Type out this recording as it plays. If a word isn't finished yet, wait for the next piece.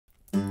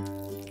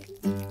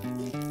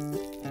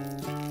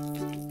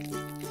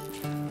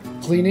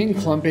Cleaning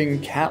clumping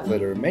cat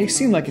litter may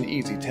seem like an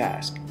easy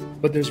task,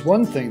 but there's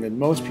one thing that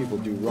most people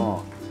do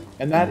wrong,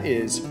 and that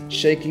is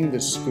shaking the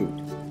scoop.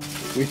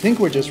 We think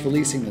we're just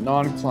releasing the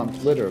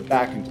non-clumped litter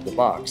back into the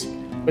box,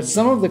 but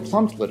some of the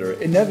clumped litter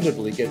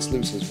inevitably gets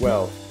loose as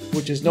well,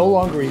 which is no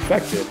longer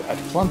effective at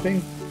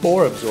clumping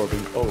or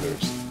absorbing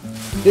odors.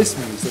 This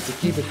means that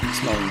to keep it from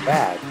smelling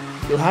bad,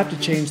 you'll have to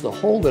change the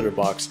whole litter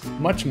box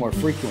much more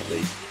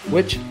frequently,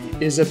 which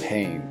is a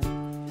pain.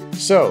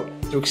 So,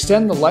 to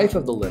extend the life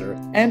of the litter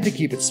and to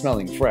keep it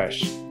smelling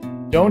fresh,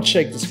 don't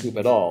shake the scoop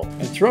at all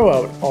and throw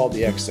out all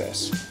the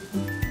excess.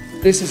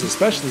 This is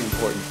especially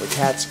important for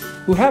cats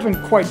who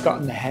haven't quite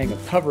gotten the hang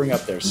of covering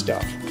up their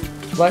stuff,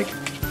 like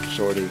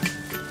Shorty.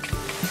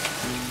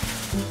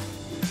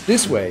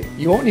 This way,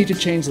 you won't need to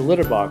change the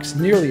litter box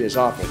nearly as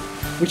often,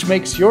 which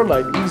makes your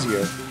life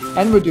easier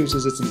and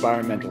reduces its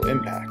environmental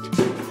impact.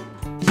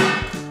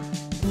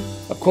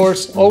 Of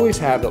course, always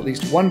have at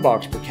least one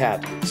box per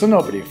cat so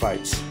nobody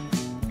fights.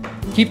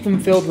 Keep them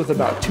filled with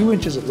about 2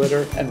 inches of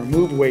litter and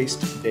remove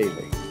waste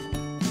daily.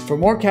 For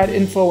more cat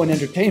info and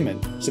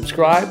entertainment,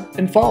 subscribe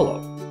and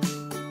follow.